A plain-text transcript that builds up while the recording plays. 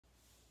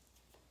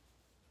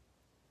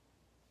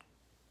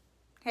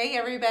Hey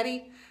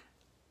everybody.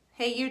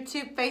 Hey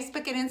YouTube,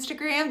 Facebook, and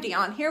Instagram.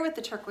 Dionne here with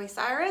the Turquoise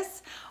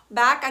Iris.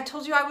 Back, I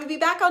told you I would be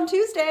back on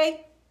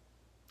Tuesday.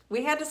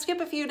 We had to skip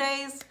a few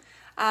days.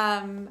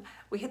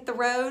 We hit the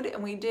road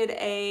and we did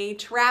a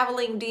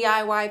traveling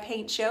DIY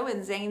paint show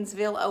in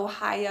Zanesville,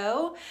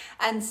 Ohio.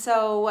 And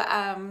so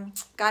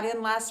got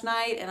in last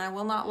night, and I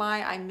will not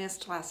lie, I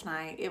missed last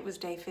night. It was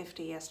day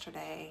 50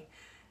 yesterday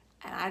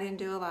and I didn't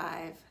do a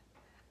live.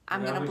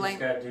 I'm going to blame.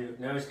 Now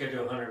we just got to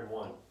do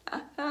 101.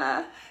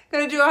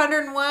 Gonna do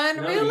 101?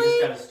 No, really? You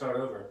just got to start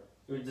over.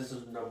 This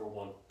is number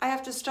 1. I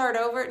have to start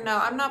over? No,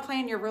 I'm not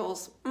playing your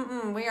rules.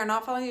 We are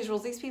not following these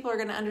rules. These people are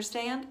going to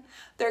understand.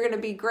 They're going to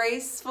be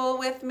graceful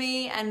with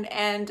me. And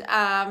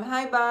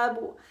hi,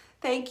 Bob.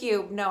 Thank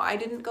you. No, I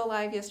didn't go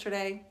live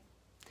yesterday.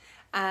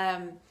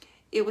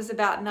 It was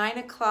about 9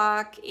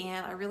 o'clock,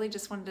 and I really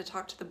just wanted to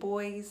talk to the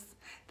boys.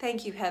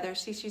 Thank you, Heather.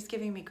 She's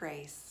giving me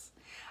grace.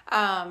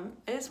 I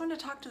just wanted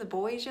to talk to the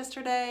boys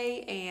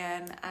yesterday,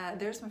 and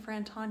there's my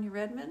friend Tanya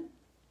Redmond.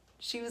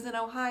 She was in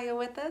Ohio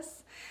with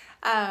us.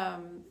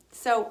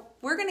 So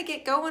we're going to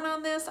get going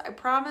on this, I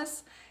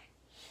promise.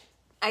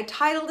 I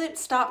titled it,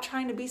 Stop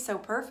Trying to Be So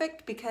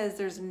Perfect, because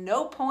there's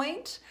no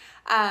point.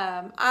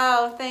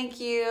 Oh, thank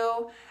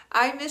you.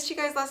 I missed you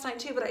guys last night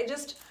too, but I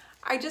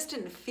just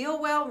didn't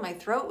feel well. My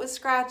throat was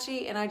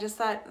scratchy, and I just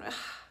thought, ugh,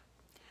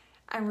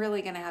 I'm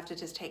really going to have to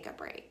just take a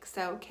break.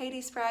 So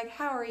Katie Sprague,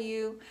 how are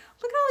you?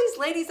 Look at all these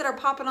ladies that are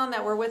popping on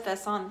that were with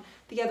us on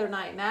the other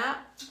night, Matt.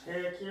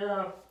 Heck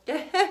yeah.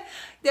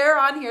 They're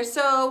on here.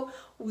 So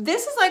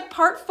this is like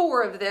part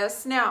 4 of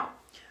this. Now,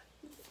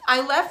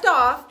 I left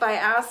off by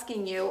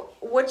asking you,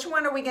 which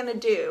one are we going to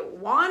do?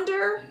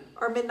 Wander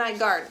or Midnight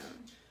Garden?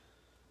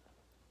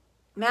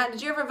 Matt,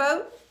 did you ever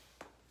vote?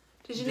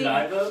 Did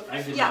I vote?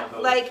 I did not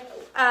vote. Like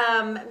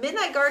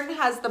Midnight Garden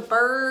has the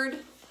bird,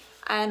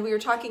 and we were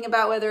talking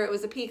about whether it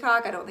was a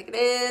peacock. I don't think it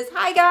is.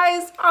 Hi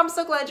guys, I'm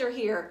so glad you're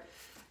here.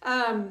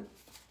 And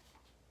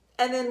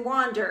then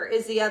Wander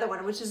is the other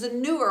one, which is a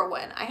newer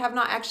one. I have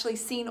not actually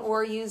seen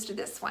or used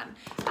this one.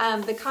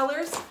 The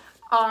colors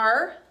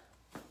are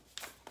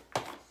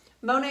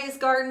Monet's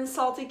Garden,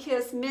 Salty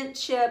Kiss, Mint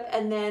Chip,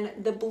 and then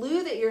the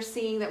blue that you're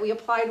seeing that we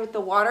applied with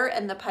the water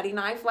and the putty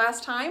knife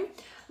last time,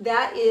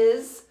 that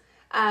is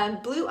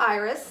Blue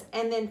Iris.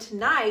 And then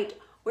tonight,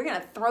 we're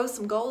gonna throw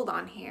some gold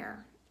on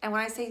here. And when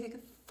I say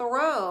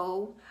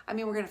throw, I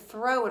mean we're gonna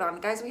throw it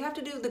on. Guys, we have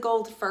to do the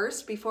gold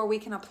first before we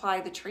can apply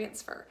the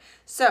transfer.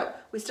 So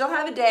we still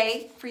have a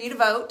day for you to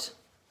vote.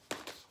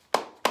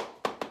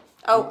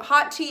 Oh,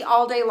 hot tea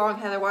all day long,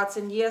 Heather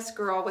Watson. Yes,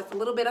 girl, with a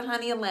little bit of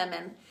honey and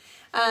lemon.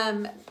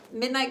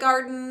 Midnight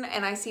Garden,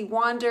 and I see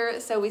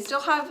Wander. So I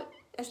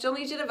still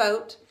need you to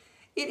vote.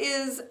 It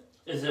is...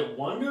 Is it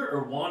Wonder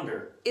or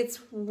Wander? It's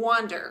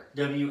Wander.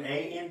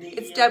 W-A-N-D-E?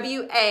 It's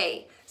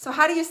W-A. So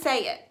how do you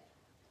say it?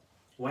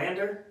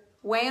 Wander?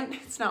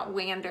 It's not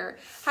Wander.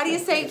 How do you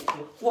say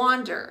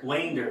Wander?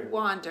 Wander.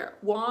 Wander.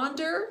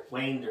 Wander?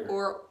 Wander.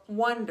 Or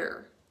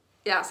Wonder.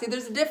 Yeah, see,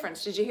 there's a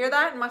difference. Did you hear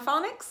that in my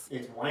phonics?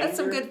 It's Wander? That's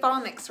some good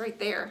phonics right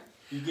there.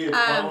 You get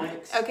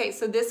phonics? Okay,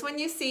 so this one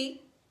you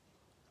see.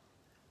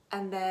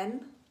 And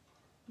then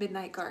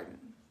Midnight Garden.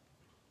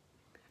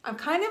 I'm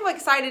kind of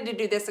excited to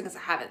do this because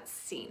I haven't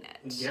seen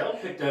it. Gail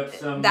picked up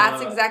some...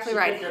 That's exactly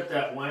right. She picked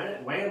up that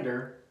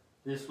Wander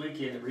this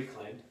weekend at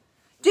Reclaimed.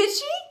 Did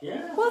she?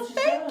 Yeah. Well,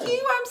 thank you.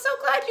 I'm so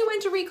glad you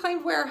went to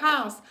Reclaimed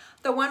Warehouse.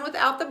 The one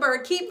without the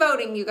bird. Keep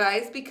voting, you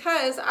guys,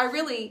 because I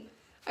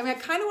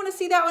kind of want to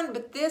see that one,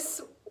 but this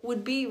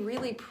would be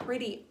really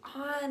pretty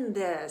on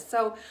this.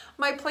 So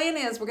my plan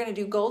is we're going to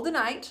do gold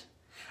tonight,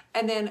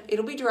 and then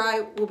it'll be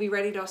dry. We'll be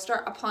ready to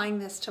start applying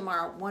this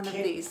tomorrow. One of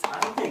these.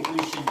 I think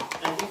we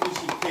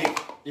should pick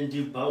and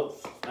do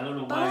both. I don't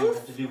know why you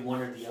have to do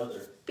one or the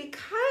other. Because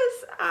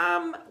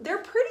they're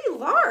pretty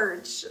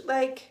large.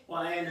 Like,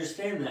 well, I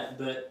understand that,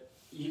 but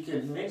you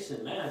can mix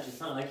and match. It's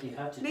not like you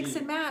have to mix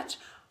and match.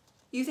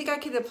 You think I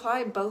could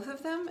apply both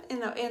of them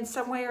in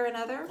some way or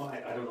another? Well,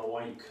 I don't know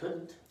why you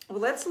couldn't. Well,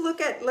 let's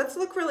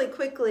look really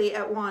quickly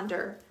at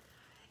Wander,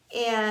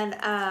 and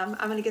I'm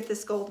gonna get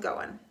this gold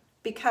going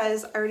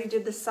because I already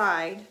did the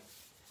side,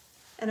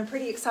 and I'm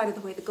pretty excited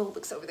the way the gold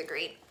looks over the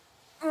green.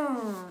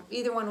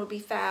 Either one would be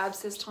fab,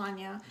 says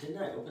Tanya. Didn't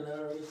I open that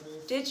already for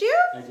you? Did you?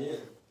 I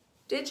did.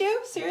 Did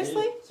you?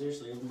 Seriously? I did.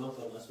 Seriously, I opened both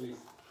of them last week.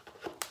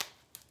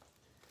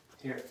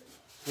 Here.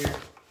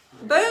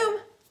 Boom!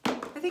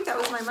 I think that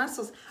was my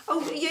muscles.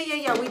 Oh,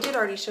 yeah. We did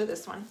already show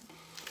this one.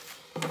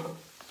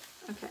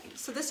 Okay,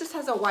 so this just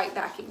has a white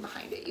backing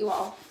behind it, you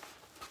all.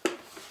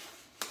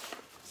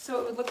 So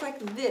it would look like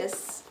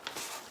this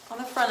on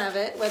the front of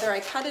it, whether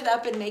I cut it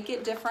up and make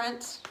it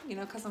different, you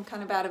know, because I'm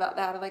kind of bad about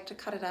that. I like to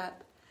cut it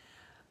up.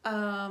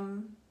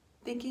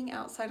 Thinking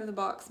outside of the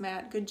box,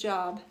 Matt. Good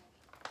job.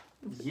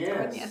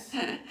 Yes.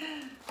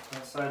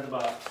 Outside the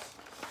box.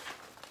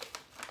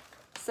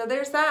 So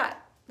there's that.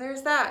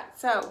 There's that.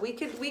 So we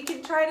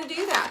could try to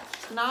do that.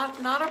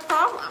 Not a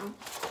problem.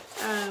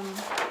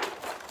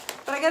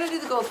 But I got to do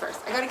the gold first.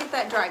 I got to get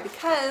that dry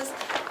because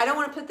I don't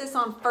want to put this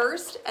on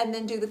first and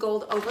then do the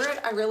gold over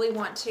it. I really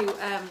want to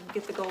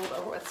get the gold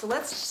over with. So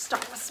let's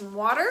start with some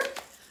water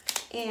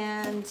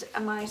and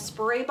my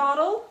spray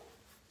bottle.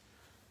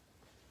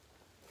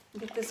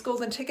 Get this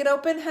golden ticket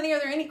open. Honey, are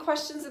there any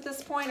questions at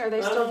this point, or are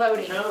they still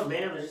voting? No,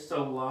 man, there's just a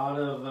lot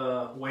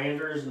of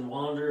wanders and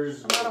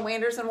wanders. A lot of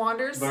wanders and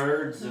wanders?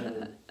 Birds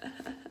and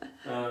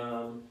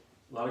a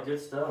lot of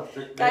good stuff.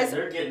 Guys,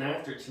 they're getting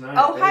after it tonight.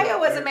 Ohio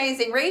was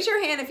amazing. Raise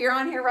your hand if you're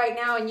on here right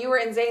now and you were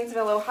in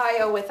Zanesville,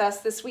 Ohio with us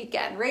this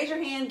weekend. Raise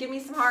your hand, give me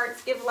some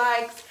hearts, give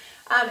likes,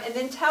 and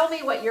then tell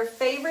me what your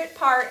favorite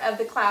part of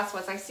the class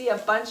was. I see a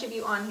bunch of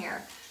you on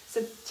here.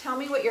 So tell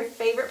me what your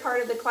favorite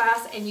part of the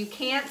class, and you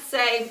can't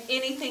say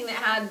anything that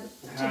had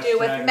to do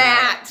with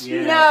Matt.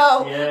 Yes,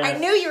 no, yes. I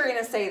knew you were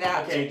going to say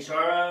that. Okay,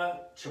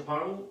 Chara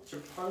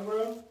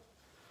Chapangro,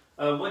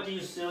 what do you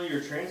seal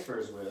your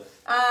transfers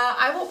with?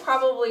 I will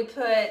probably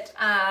put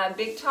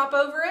Big Top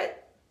over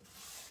it.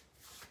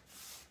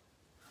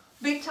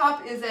 Big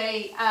Top is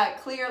a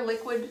clear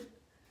liquid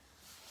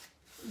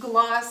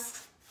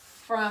gloss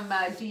from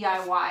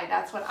DIY.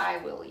 That's what I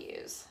will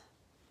use.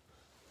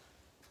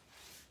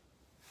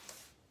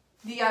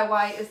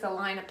 DIY is the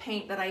line of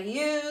paint that I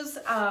use.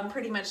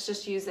 Pretty much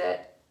just use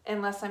it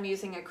unless I'm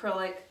using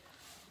acrylic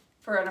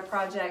for a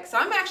project. So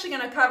I'm actually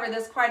going to cover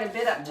this quite a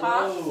bit up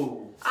top.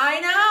 Whoa. I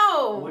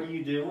know. What are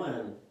you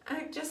doing?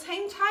 I just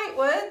hang tight,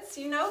 Woods.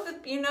 You know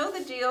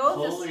the deal.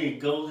 Holy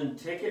golden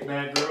ticket,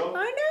 bad girl.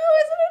 I know,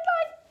 isn't it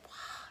like?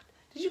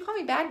 Did you call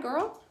me bad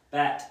girl?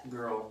 Bat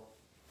girl.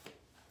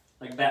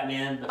 Like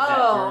Batman, but Oh, Bat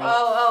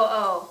girl.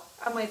 oh.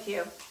 I'm with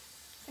you.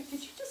 Like,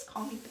 did you just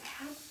call me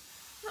bad?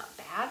 Not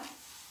bad.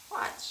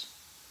 Watch.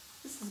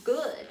 This is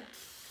good.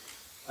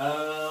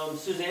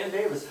 Suzanne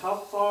Davis, how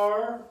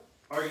far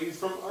are you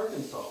from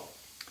Arkansas?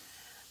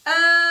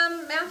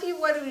 Matthew,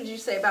 what did you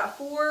say? About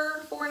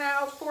 4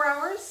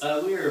 hours?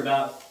 We are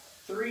about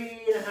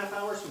 3.5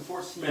 hours from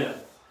Fort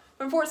Smith.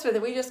 From Fort Smith,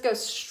 if we just go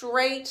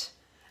straight,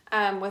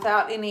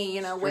 without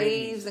any,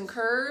 waves and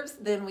curves,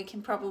 then we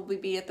can probably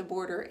be at the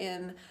border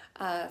in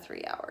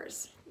 3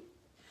 hours.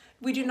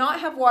 We do not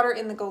have water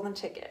in the golden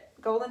ticket.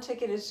 Golden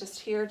ticket is just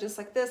here, just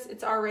like this.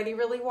 It's already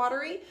really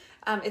watery.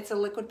 It's a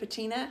liquid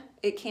patina.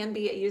 It can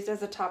be used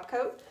as a top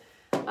coat.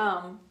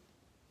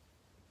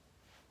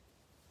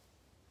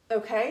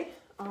 Okay,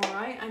 all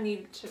right. I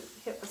need to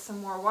hit with some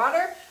more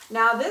water.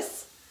 Now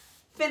this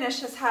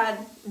finish has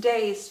had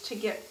days to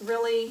get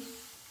really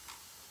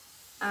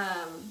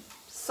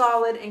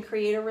solid and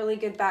create a really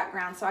good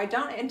background. So I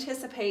don't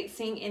anticipate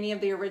seeing any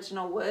of the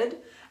original wood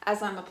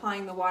as I'm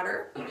applying the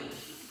water. I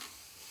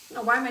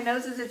don't know why my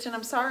nose is itching.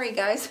 I'm sorry,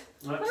 guys.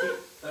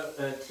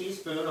 A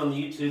teaspoon on the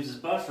YouTube's is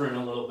buffering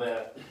a little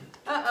bit.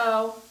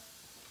 Uh-oh.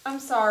 I'm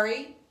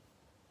sorry.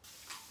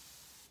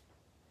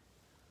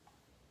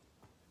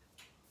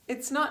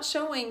 It's not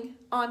showing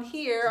on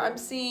here. I'm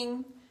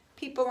seeing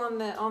people on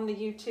the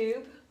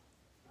YouTube.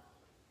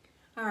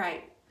 All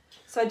right.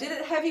 So I did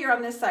it heavier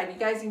on this side. You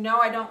guys,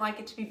 I don't like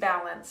it to be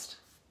balanced.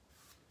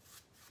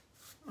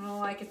 I don't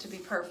like it to be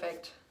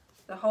perfect.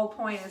 The whole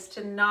point is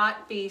to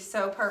not be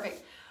so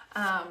perfect.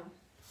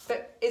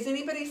 But is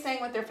anybody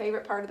saying what their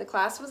favorite part of the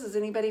class was? Is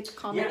anybody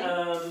commenting?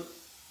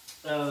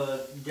 Yeah,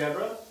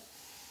 Deborah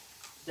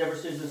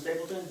Susan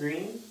Stapleton,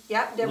 green.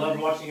 Yep, Deborah.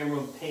 Loved watching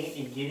everyone paint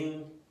and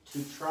getting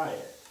to try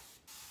it.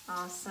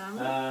 Awesome.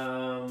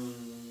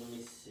 Let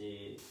me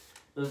see.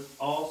 It was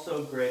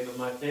also great, but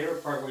my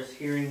favorite part was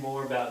hearing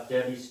more about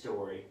Debbie's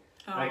story.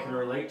 Oh. I can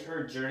relate to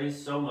her journey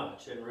so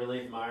much and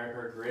really admire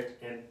her grit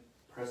and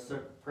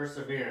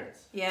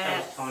perseverance. Yes.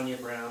 That was Tanya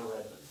Brown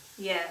Redmond.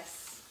 Yes.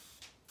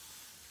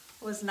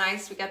 It was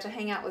nice. We got to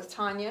hang out with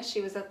Tanya.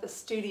 She was at the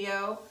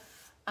studio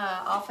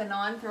off and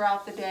on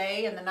throughout the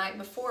day and the night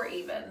before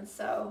even.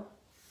 So.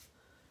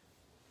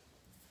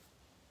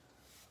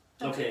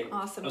 Okay.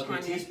 Awesome, okay,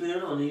 Tanya.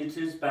 Teaspoon on the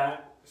YouTube's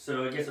back.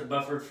 So I guess it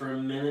buffered for a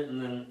minute and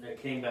then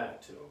it came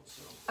back to him.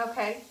 So.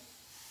 Okay.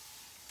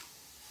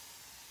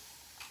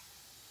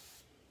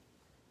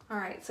 All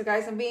right, so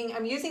guys, I'm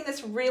using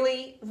this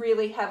really,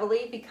 really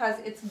heavily because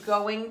it's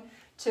going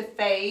to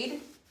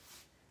fade.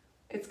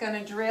 It's going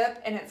to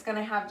drip and it's going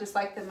to have just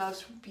like the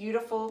most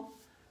beautiful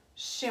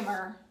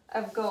shimmer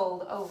of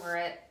gold over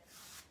it.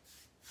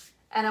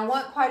 And I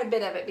want quite a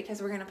bit of it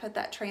because we're going to put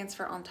that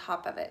transfer on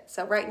top of it.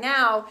 So right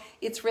now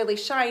it's really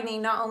shiny.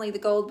 Not only the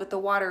gold, but the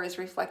water is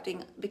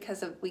reflecting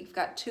because we've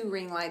got 2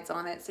 ring lights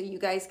on it. So you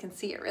guys can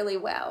see it really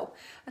well.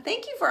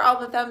 Thank you for all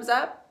the thumbs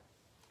up.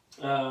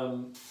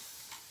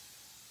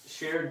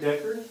 Cher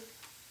Decker.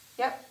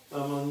 Yep.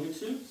 On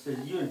YouTube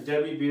said, you and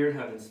Debbie Beard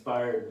have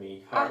inspired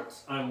me.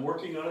 Hearts. I'm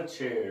working on a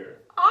chair.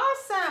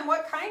 Awesome.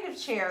 What kind of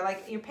chair?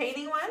 Like you're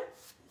painting one?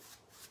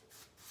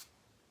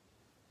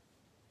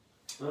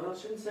 No, I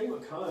shouldn't say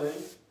what kind.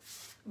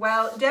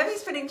 Well,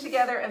 Debbie's putting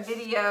together a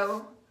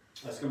video.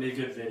 That's going to be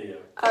a good video.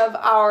 Of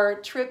our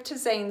trip to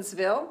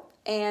Zanesville.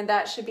 And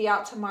that should be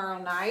out tomorrow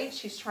night.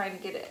 She's trying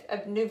to get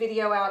a new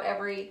video out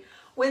every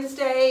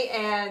Wednesday.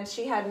 And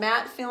she had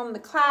Matt film the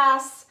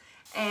class.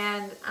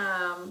 And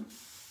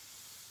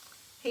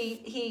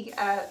He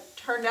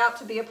turned out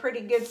to be a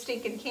pretty good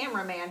stinking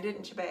cameraman,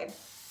 didn't you, babe?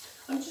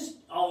 I'm just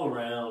all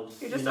around.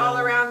 You're just all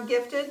around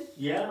gifted?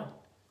 Yeah.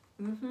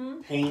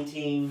 Mm-hmm.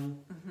 Painting.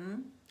 Mm-hmm.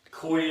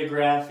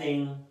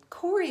 Choreographing.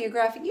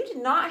 Choreographing. You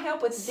did not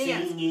help with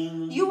dance.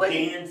 Singing.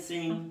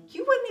 Dancing.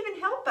 You wouldn't even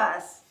help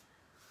us.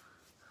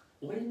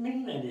 What do you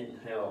mean I didn't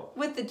help?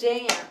 With the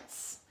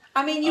dance.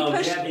 I mean, you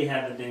pushed... Gabby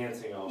had the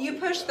dancing all. You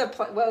pushed the...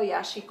 Well,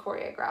 yeah, she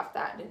choreographed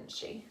that, didn't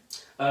she?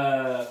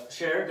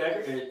 Chair,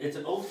 it's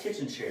an old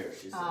kitchen chair,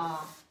 she said.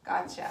 Oh,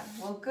 gotcha.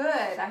 Well,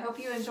 good. I hope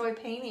you enjoy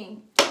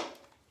painting.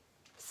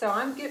 So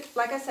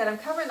like I said, I'm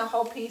covering the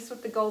whole piece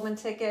with the golden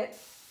ticket,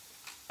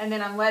 and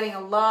then I'm letting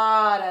a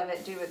lot of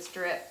it do its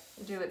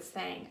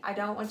thing. I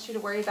don't want you to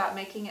worry about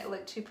making it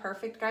look too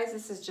perfect, guys.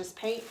 This is just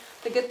paint.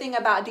 The good thing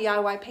about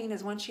DIY paint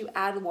is once you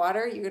add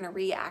water, you're going to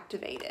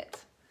reactivate it.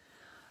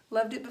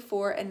 Loved it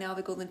before, and now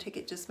the golden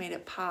ticket just made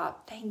it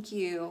pop. Thank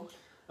you.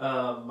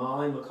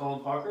 Molly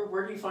McCollum Parker,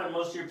 where do you find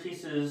most of your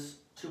pieces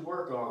to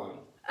work on?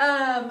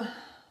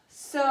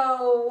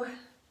 So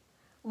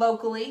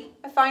locally,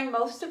 I find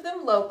most of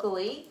them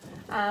locally,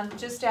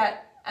 just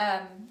at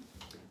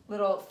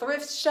little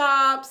thrift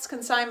shops,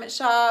 consignment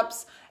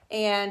shops,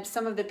 and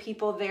some of the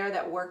people there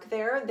that work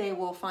there, they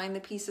will find the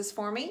pieces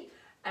for me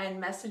and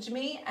message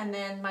me. And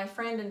then my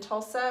friend in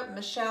Tulsa,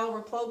 Michelle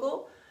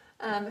Raplogel,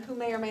 who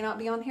may or may not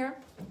be on here,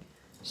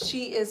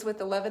 she is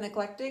with 11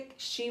 Eclectic.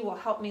 She will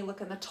help me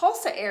look in the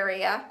Tulsa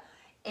area,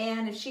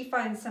 and if she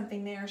finds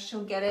something there,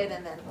 she'll get it.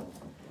 And then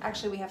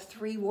actually we have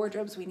 3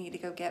 wardrobes we need to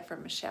go get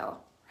from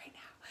Michelle right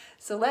now.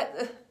 So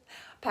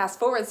pass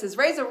forward. It says,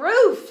 raise a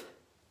roof.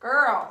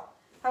 Girl,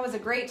 that was a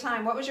great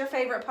time. What was your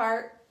favorite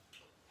part?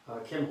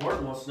 Kim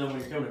Horton wants to know when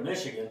you're coming to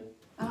Michigan.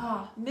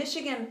 Oh,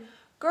 Michigan.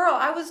 Girl,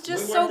 I was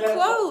just so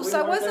close.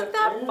 I wasn't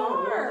that far.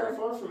 We weren't that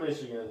far from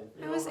Michigan.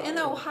 I was in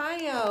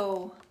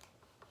Ohio.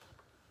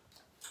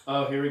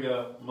 Oh, here we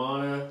go.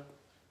 Mona,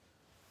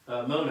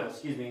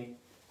 excuse me.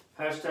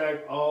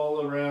 Hashtag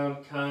all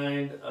around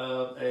kind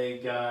of a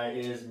guy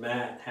is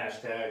Matt.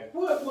 Hashtag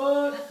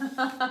what?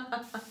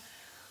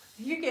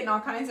 You're getting all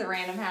kinds of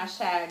random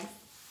hashtags.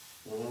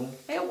 Mm-hmm.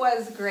 It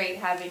was great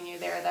having you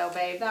there though,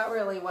 babe. That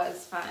really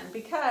was fun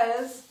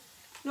because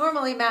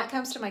normally Matt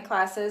comes to my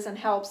classes and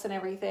helps and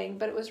everything,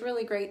 but it was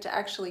really great to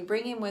actually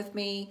bring him with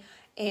me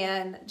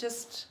and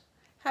just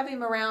have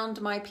him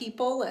around my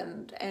people,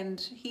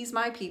 and he's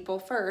my people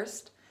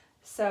first.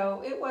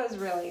 So it was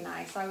really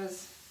nice. I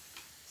was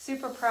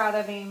super proud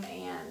of him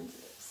and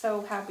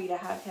so happy to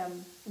have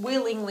him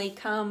willingly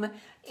come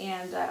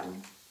and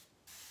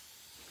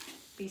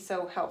be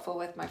so helpful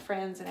with my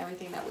friends and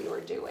everything that we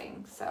were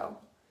doing. So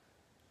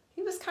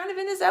he was kind of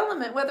in his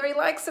element, whether he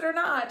likes it or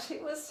not.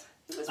 It was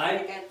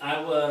pretty good.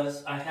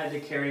 I had to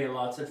carry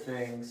lots of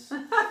things.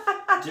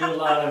 Do a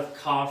lot of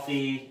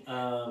coffee.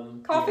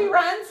 Coffee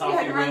runs? You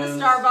had to run to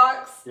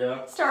Starbucks?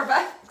 Yeah.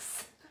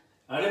 Starbucks.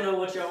 I don't know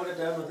what y'all would have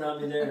done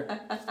without me there.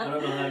 I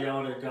don't know how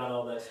y'all would have got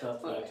all that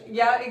stuff back to the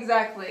Yeah, car.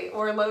 exactly.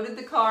 Or loaded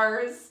the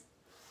cars.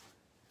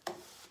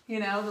 You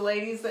know, the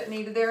ladies that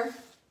needed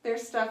their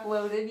stuff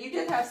loaded. You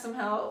did have some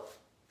help.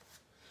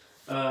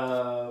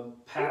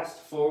 Passed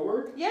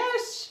forward.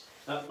 Yes.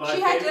 She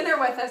had dinner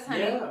with us,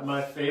 honey. Yeah,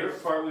 my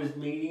favorite part was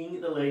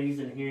meeting the ladies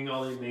and hearing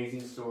all the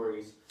amazing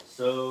stories.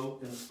 So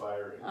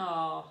inspiring.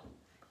 Oh,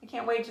 I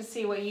can't wait to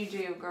see what you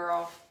do,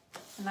 girl.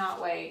 Cannot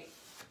wait.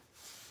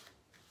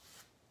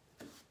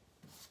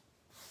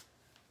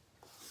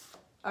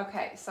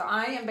 Okay, so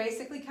I am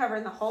basically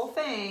covering the whole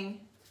thing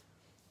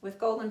with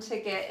golden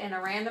ticket in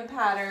a random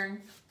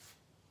pattern.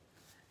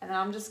 And then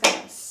I'm just going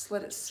to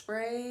let it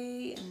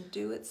spray and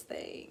do its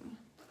thing.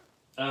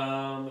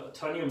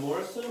 Tanya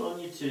Morrison on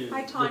YouTube.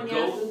 Hi, Tanya.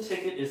 The golden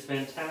ticket is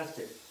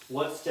fantastic.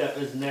 What step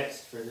is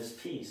next for this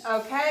piece?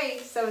 Okay,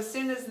 so as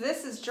soon as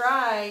this is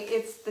dry,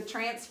 it's the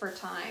transfer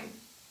time.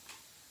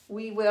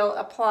 We will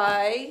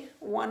apply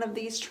one of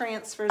these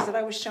transfers that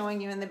I was showing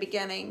you in the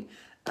beginning.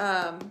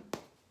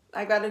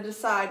 I got to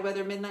decide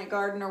whether Midnight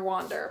Garden or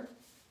Wander.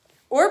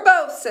 Or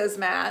both, says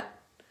Matt.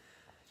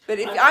 But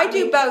if I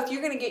do both,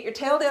 you're going to get your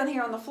tail down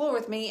here on the floor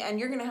with me, and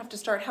you're going to have to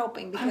start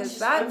helping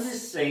because I'm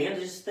just saying,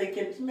 just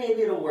thinking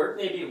maybe it'll work,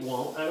 maybe it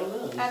won't. I don't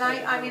know.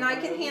 And I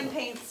can hand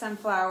paint some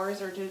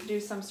flowers or do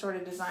some sort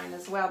of design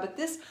as well. But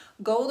this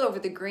gold over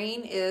the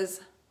green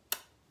is,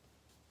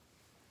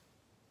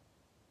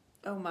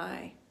 oh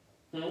my.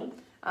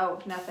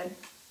 Oh, nothing.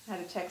 I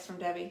had a text from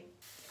Debbie.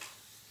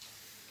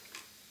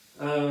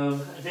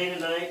 Dana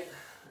Knight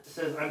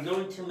says, I'm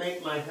going to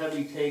make my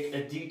hubby take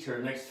a detour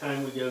next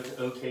time we go to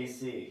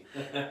OKC.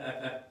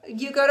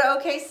 You go to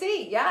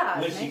OKC, yeah.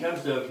 When she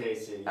comes to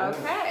OKC. Yeah.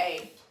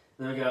 Okay.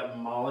 Then we got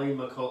Molly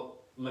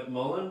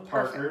McMullen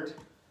Parker.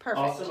 Perfect.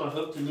 Awesome. I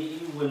hope to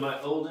meet you when my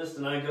oldest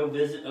and I go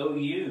visit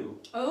OU.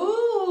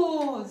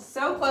 Ooh,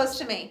 so close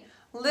to me.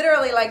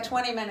 Literally like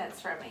 20 minutes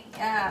from me.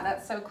 Yeah,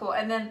 that's so cool.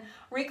 And then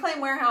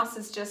Reclaim Warehouse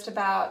is just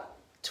about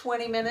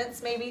 20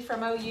 minutes maybe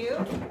from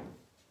OU.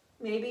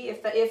 Maybe,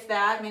 if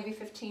that, maybe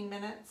 15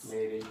 minutes.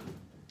 Maybe.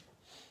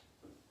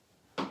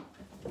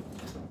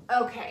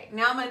 Okay,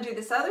 now I'm gonna do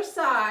this other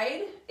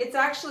side. It's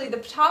actually, the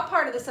top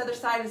part of this other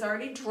side is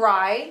already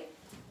dry.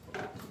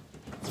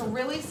 It's a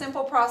really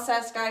simple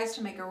process, guys,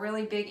 to make a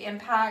really big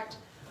impact.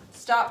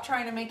 Stop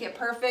trying to make it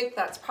perfect.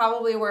 That's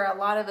probably where a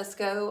lot of us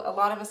go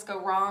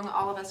wrong,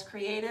 all of us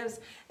creatives,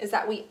 is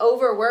that we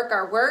overwork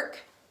our work.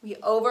 We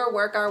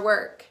overwork our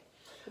work.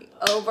 We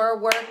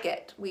overwork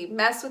it. We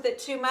mess with it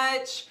too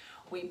much.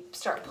 We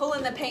start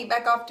pulling the paint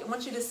back off. I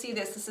want you to see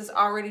this. This is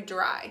already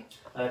dry.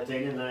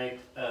 Dana Knight,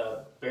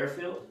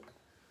 Barfield,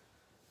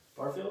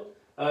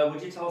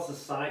 would you tell us the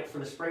site for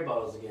the spray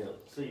bottles again,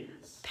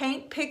 please?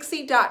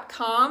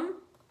 Paintpixie.com.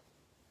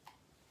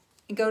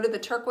 Go to the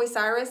Turquoise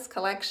Iris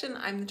collection.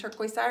 I'm the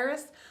Turquoise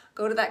Iris.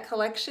 Go to that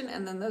collection,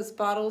 and then those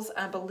bottles,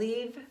 I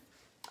believe,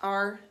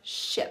 are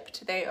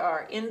shipped. They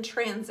are in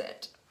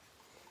transit.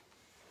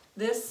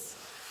 This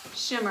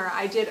shimmer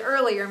I did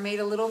earlier, made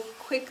a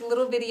quick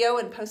little video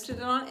and posted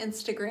it on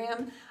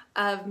Instagram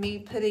of me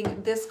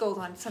putting this gold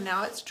on. So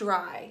now it's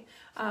dry.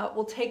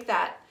 We'll take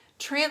that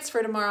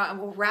transfer tomorrow and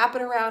we'll wrap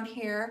it around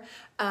here,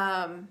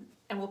 and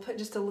we'll put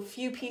just a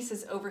few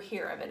pieces over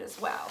here of it as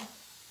well.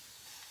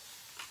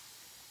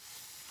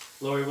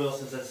 Lori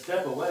Wilson said,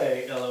 step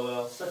away,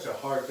 LOL. Such a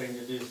hard thing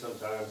to do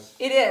sometimes.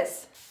 It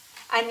is.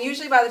 And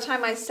usually by the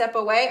time I step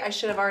away, I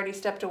should have already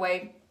stepped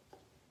away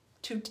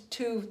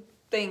two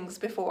things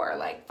before,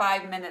 like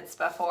 5 minutes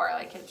before.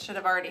 Like it should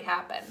have already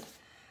happened.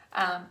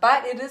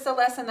 But it is a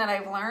lesson that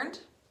I've learned.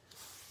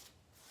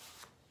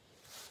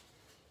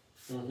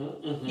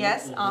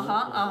 Yes,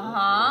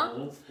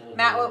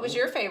 Matt, what was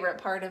your favorite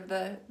part of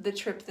the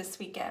trip this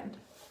weekend?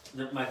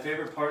 My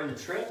favorite part of the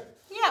trip?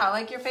 Yeah,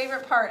 like your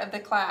favorite part of the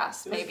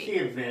class, maybe. The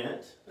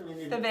event. I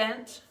mean, the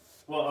event?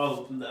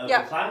 Well,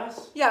 the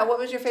class? Yeah, what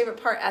was your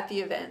favorite part at the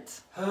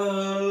event?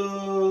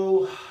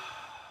 Oh,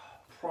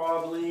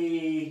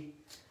 probably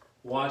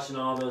watching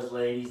all those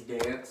ladies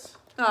dance.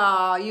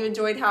 Oh, you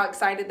enjoyed how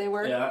excited they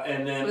were? Yeah,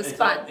 and then it was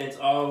fun. It's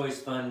always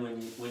fun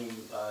when you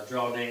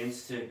draw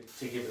names to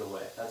give it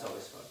away. That's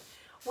always fun.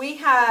 We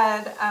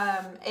had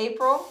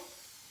April,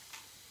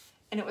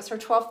 and it was her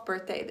 12th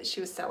birthday that she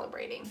was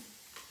celebrating.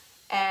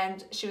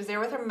 And she was there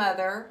with her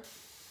mother,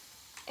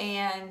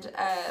 and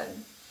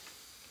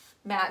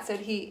Matt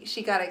said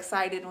she got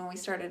excited when we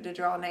started to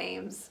draw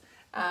names.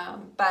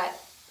 But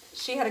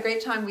she had a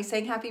great time. We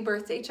sang happy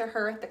birthday to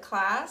her at the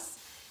class,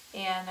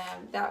 and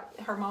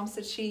her mom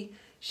said she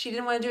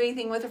didn't want to do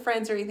anything with her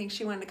friends or anything.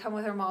 She wanted to come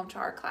with her mom to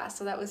our class,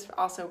 so that was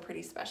also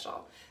pretty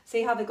special.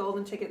 See how the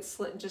golden ticket's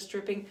slit and just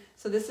dripping?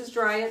 So this is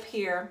dry up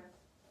here.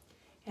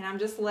 And I'm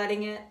just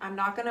letting it, I'm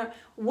not gonna,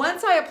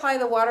 once I apply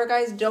the water,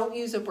 guys, don't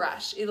use a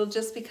brush. It'll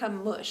just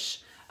become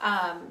mush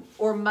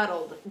or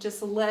muddled.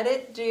 Just let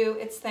it do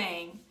its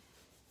thing.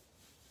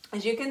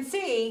 As you can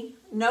see,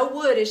 no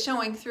wood is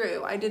showing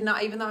through. I did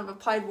not, even though I've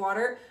applied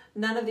water,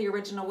 none of the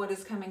original wood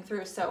is coming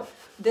through. So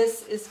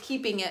this is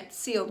keeping it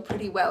sealed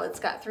pretty well. It's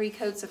got 3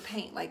 coats of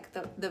paint, like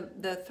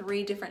the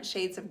 3 different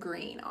shades of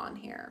green on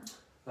here.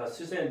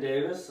 Suzanne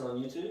Davis on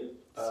YouTube,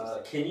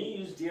 can you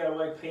use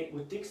DIY paint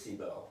with Dixie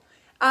Belle?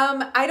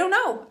 I don't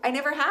know. I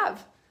never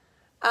have.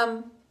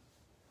 I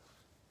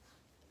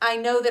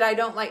know that I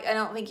don't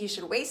think you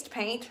should waste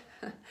paint.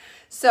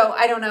 So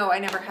I don't know. I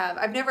never have.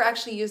 I've never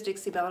actually used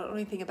Dixie Belle. I don't know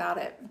anything about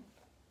it.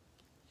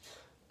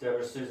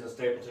 Deborah Susan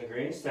Stapleton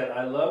Green said,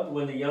 I loved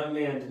when the young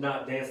man did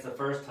not dance the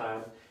first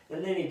time,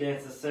 and then he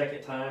danced the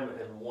second time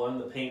and won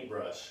the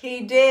paintbrush.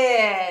 He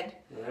did.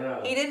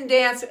 Yeah. He didn't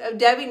dance.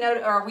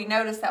 We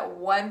noticed that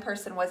one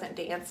person wasn't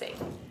dancing,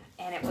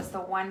 and it was the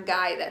one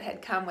guy that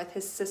had come with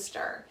his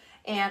sister.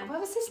 And what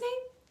was his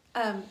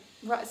name?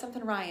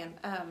 Something Ryan.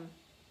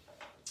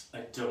 I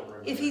don't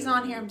remember. If he's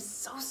on here, I'm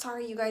so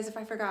sorry, you guys, if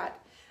I forgot.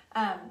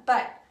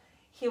 But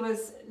he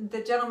was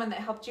the gentleman that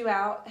helped you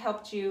out,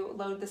 helped you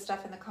load the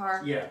stuff in the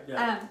car. Yeah.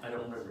 I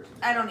don't remember.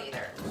 I don't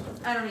either.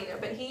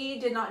 But he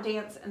did not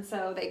dance, and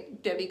so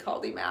Debbie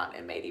called him out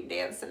and made him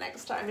dance the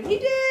next time, and he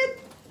did.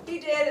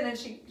 And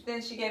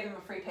then she gave him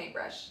a free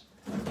paintbrush.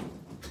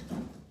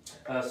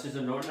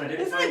 Susan Norton,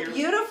 Isn't it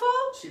beautiful?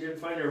 She didn't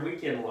find her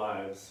weekend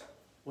lives.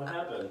 What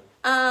happened?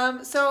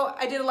 So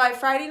I did a live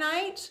Friday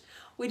night.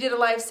 We did a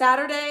live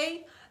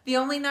Saturday. The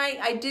only night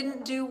I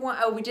didn't do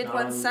one, we did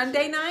one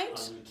Sunday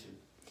night. On YouTube.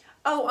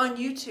 Oh, on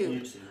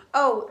YouTube.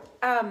 Oh,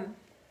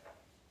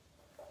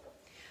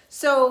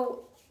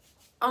 so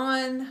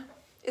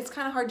it's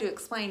kind of hard to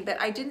explain, but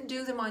I didn't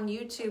do them on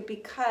YouTube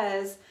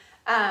because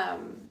I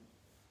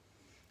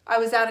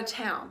was out of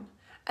town.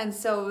 And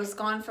so it was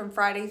gone from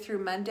Friday through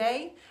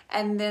Monday.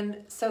 And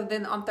then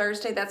on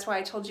Thursday, that's why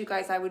I told you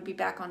guys I would be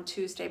back on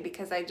Tuesday,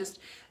 because I just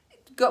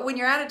when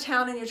you're out of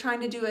town and you're trying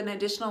to do an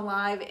additional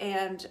live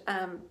and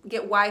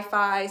get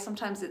Wi-Fi,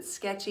 sometimes it's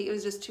sketchy. It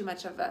was just too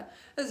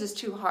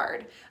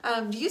hard.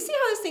 Do you see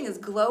how this thing is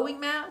glowing,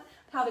 Matt?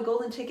 How the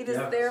golden ticket is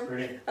there? It's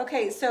pretty.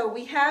 Okay, so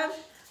we have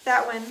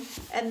that one,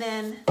 and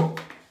then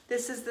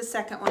this is the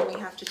second one we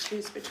have to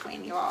choose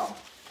between, you all.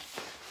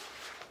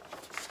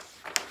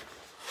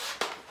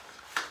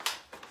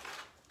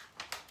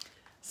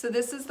 So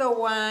this is the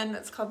one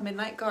that's called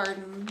Midnight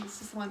Garden.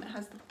 This is the one that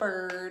has the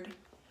bird.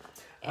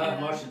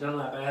 Marsha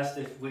Dunlap asked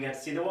if we got to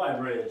see the Y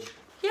Bridge.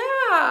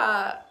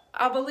 Yeah,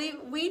 I believe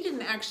we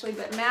didn't actually,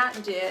 but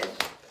Matt did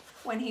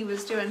when he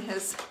was doing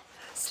his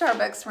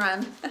Starbucks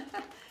run.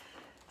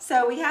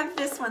 So we have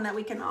this one that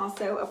we can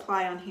also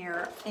apply on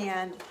here,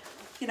 and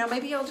you know,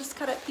 maybe I'll just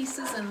cut up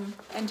pieces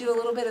and do a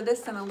little bit of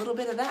this and a little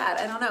bit of that.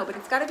 I don't know, but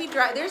it's got to be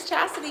dry. There's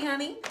Chastity,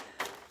 honey.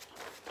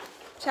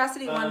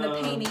 Chastity won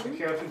the painting.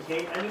 Carol and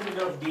Kate, I need to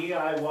know if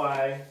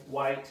DIY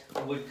white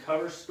would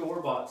cover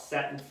store-bought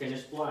satin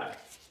finish black.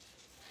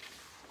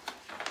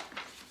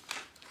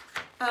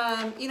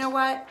 You know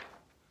what?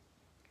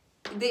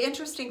 The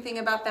interesting thing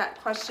about that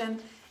question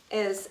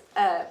is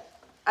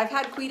I've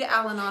had Quita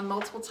Allen on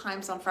multiple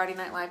times on Friday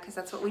Night Live, because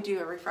that's what we do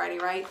every Friday,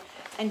 right?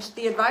 And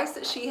the advice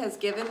that she has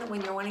given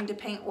when you're wanting to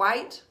paint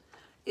white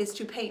is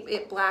to paint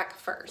it black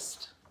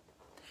first.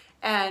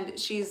 And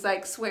she's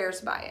like,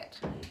 swears by it.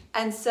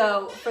 And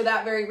so for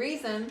that very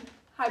reason,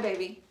 hi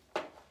baby.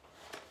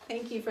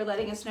 Thank you for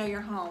letting us know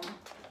you're home.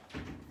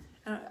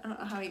 I don't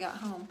know how he got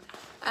home.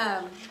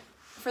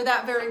 For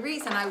that very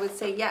reason, I would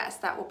say yes,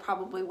 that will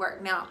probably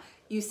work. Now,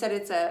 you said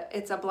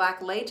it's a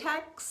black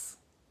latex.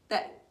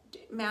 That,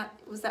 Matt,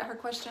 was that her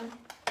question?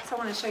 So I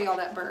want to show you all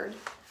that bird.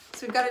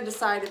 So we've got to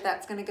decide if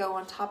that's going to go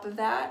on top of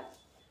that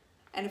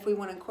and if we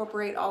want to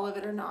incorporate all of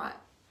it or not.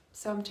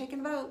 So I'm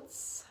taking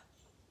votes.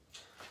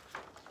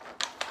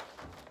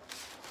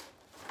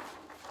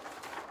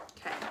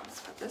 Okay, let's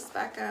put this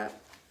back up.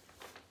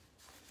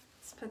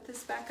 Let's put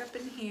this back up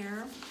in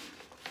here.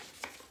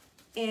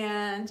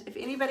 And if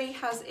anybody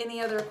has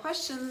any other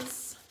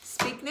questions,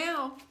 speak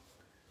now.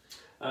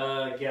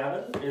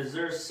 Gavin, is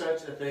there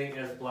such a thing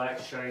as black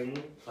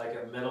shiny, like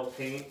a metal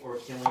paint, or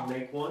can we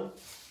make one?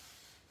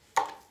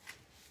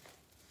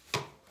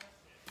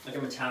 Like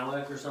a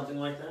metallic or something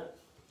like that?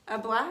 A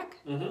black?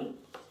 Mm-hmm.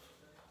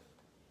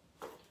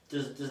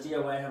 Does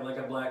DIY have like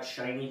a black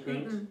shiny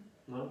paint? Mm-mm.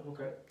 No?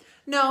 Okay.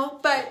 No,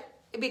 but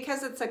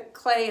because it's a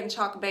clay and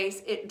chalk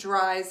base, it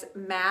dries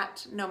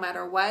matte no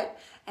matter what.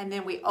 And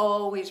then we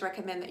always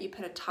recommend that you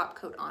put a top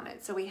coat on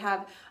it. So we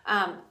have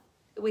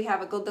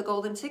the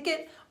golden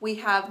ticket. We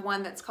have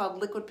one that's called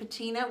liquid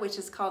patina, which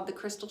is called the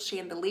crystal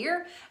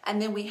chandelier.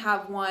 And then we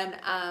have one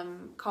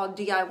called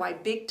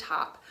DIY big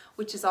top,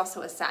 which is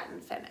also a satin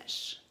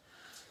finish.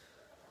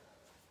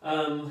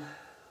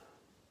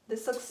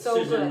 This looks so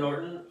good. Susan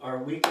Norton, are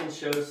weekend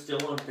shows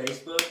still on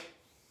Facebook?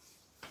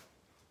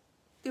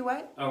 Do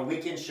what? Are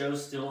weekend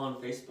shows still on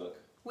Facebook?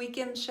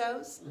 Weekend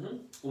shows?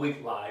 Mm-hmm.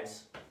 Week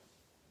lives.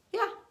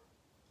 Yeah.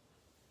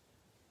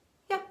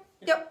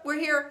 Yep, we're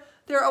here.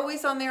 They're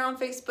always on there on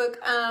Facebook.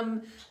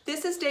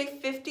 This is day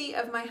 50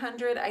 of my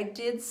 100. I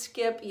did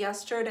skip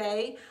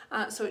yesterday,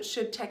 so it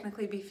should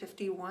technically be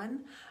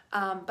 51.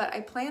 But I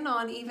plan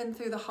on, even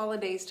through the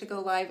holidays, to go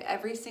live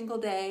every single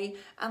day,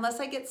 unless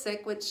I get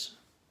sick, which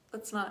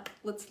let's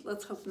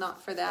hope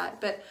not for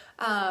that. But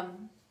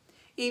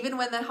even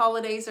when the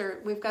holidays are,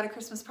 we've got a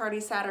Christmas party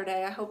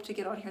Saturday, I hope to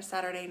get on here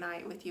Saturday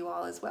night with you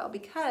all as well,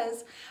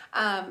 because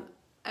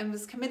I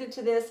was committed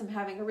to this. I'm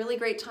having a really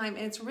great time,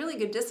 and it's really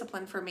good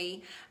discipline for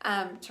me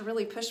to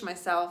really push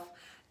myself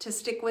to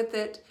stick with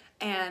it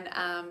and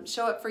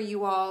show up for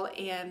you all,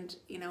 and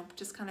you know,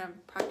 just kind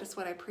of practice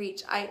what I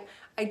preach. I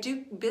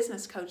do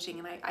business coaching,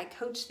 and I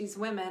coach these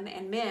women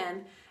and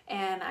men,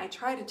 and I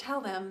try to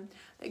tell them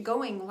that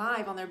going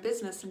live on their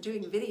business and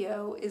doing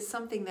video is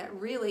something that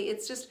really,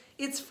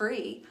 it's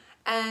free,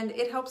 and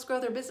it helps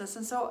grow their business.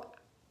 And so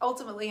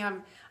ultimately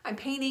I'm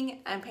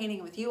painting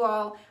with you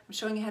all. I'm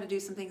showing you how to do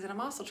some things, and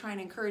I'm also trying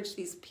to encourage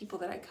these people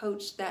that I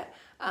coach that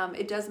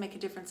it does make a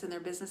difference in their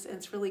business, and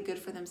it's really good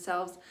for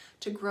themselves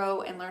to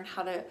grow and learn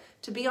how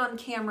to be on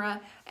camera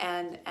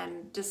and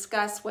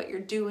discuss what you're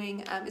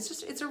doing.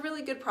 It's a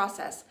really good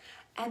process,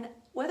 and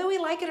whether we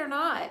like it or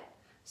not,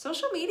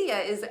 social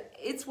media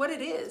it's what it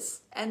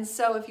is. And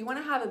so if you want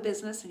to have a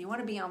business and you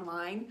want to be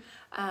online,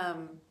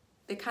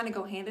 they kind of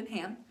go hand in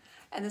hand.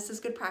 And this is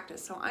good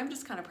practice. So I'm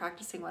just kind of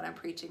practicing what I'm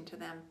preaching to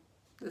them.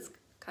 That's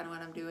kind of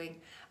what I'm doing.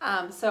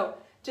 So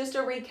just a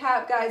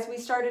recap, guys, we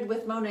started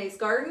with Monet's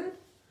Garden.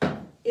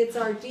 It's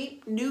our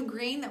deep new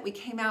green that we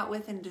came out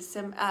with in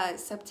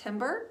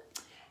September.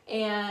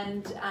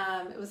 And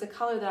it was a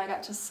color that I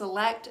got to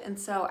select. And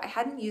so I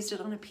hadn't used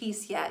it on a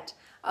piece yet,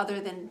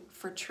 other than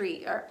for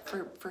tree or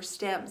for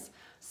stems.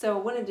 So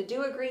I wanted to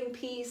do a green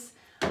piece.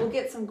 We'll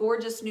get some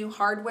gorgeous new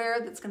hardware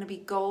that's going to be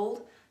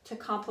gold to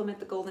complement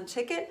the golden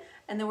ticket.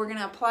 And then we're going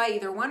to apply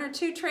either 1 or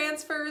 2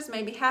 transfers,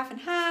 maybe half and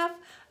half.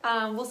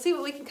 We'll see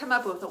what we can come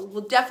up with.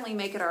 We'll definitely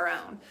make it our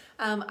own.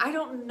 I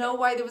don't know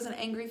why there was an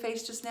angry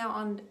face just now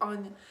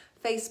on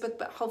Facebook,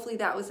 but hopefully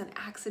that was an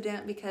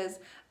accident, because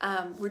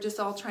we're just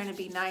all trying to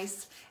be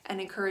nice and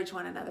encourage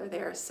one another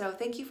there. So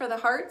thank you for the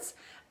hearts.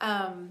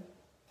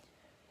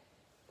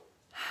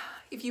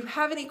 If you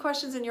have any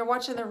questions and you're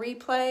watching the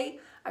replay,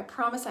 I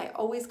promise I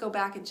always go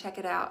back and check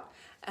it out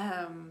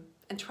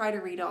and try to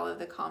read all of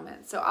the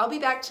comments. So I'll be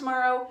back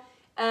tomorrow.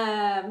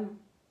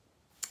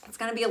 It's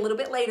going to be a little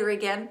bit later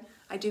again.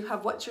 I do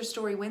have What's Your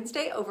Story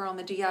Wednesday over on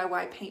the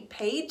DIY Paint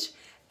page,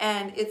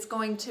 and it's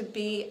going to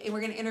be, and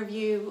we're going to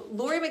interview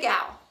Lori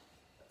McGow.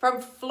 from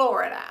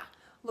Florida.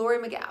 Lori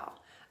McGow.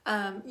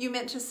 You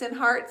meant to send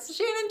hearts.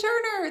 Shannon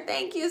Turner,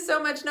 thank you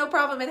so much. No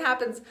problem, it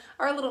happens.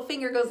 Our little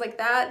finger goes like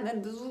that and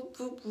then whoop,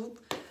 whoop, whoop.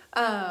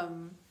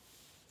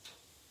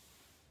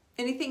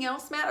 Anything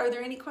else, Matt? Are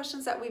there any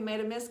questions that we may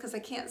have missed because I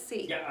can't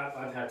see? Yeah,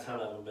 I've had a ton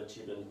of them, but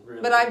you've been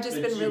really. But I've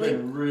just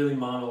been really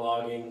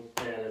monologuing,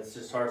 and it's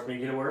just hard for me to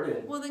get a word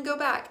in. Well, then go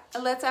back.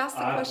 Let's ask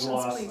the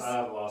questions, please.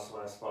 I've lost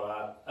my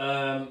spot.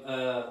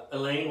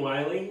 Elaine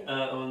Wiley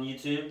on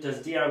YouTube. Does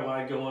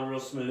DIY go on real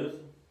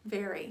smooth?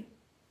 Very.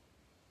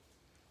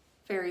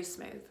 Very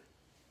smooth.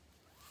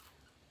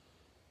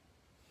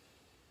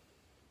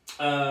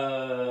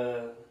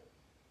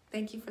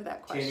 Thank you for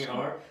that question.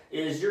 Tanya R.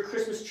 Is your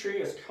Christmas tree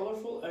as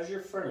colorful as your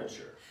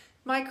furniture?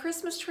 My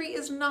Christmas tree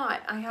is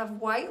not. I have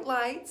white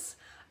lights,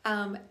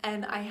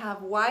 and I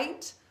have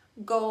white,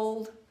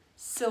 gold,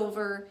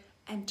 silver,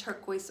 and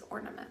turquoise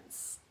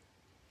ornaments.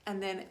 And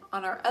then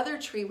on our other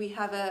tree, we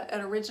have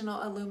an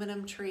original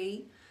aluminum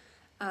tree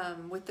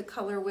with the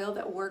color wheel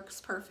that works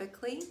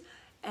perfectly.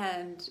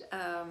 And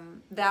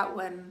that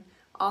one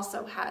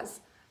also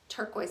has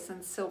turquoise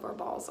and silver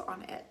balls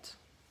on it.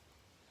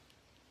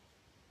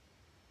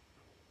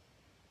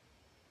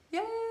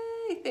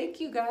 Yay!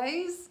 Thank you,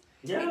 guys.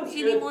 Yeah,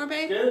 any more,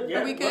 babe? Good.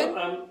 Yeah. Are we good?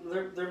 Well,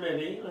 there may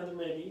be.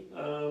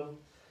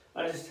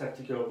 I just have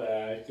to go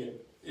back, and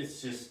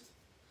it's just.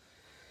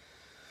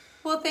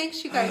 Well,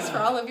 thanks, you guys, for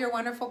all of your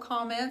wonderful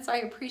comments. I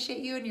appreciate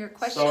you and your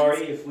questions.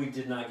 Sorry if we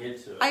did not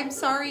get to it. I'm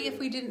sorry if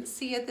we didn't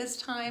see it this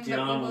time.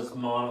 Dionne was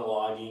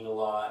monologuing a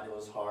lot, and it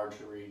was hard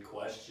to read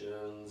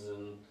questions,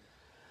 and.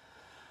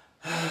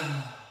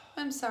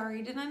 I'm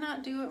sorry. Did I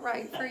not do it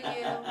right for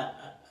you?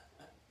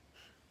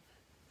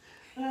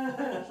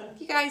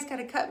 You guys got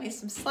to cut me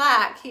some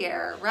slack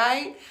here,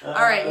 right? All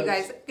right, you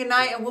guys. Good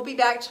night, and we'll be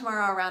back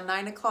tomorrow around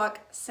 9 o'clock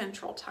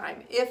Central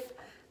Time. If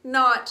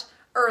not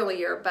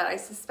earlier, but I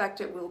suspect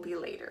it will be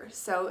later.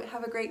 So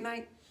have a great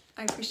night.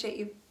 I appreciate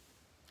you.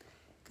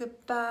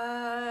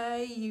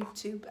 Goodbye,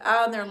 YouTube.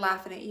 Oh, and they're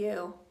laughing at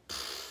you.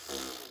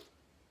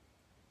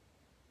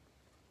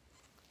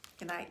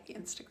 Good night,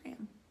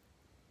 Instagram.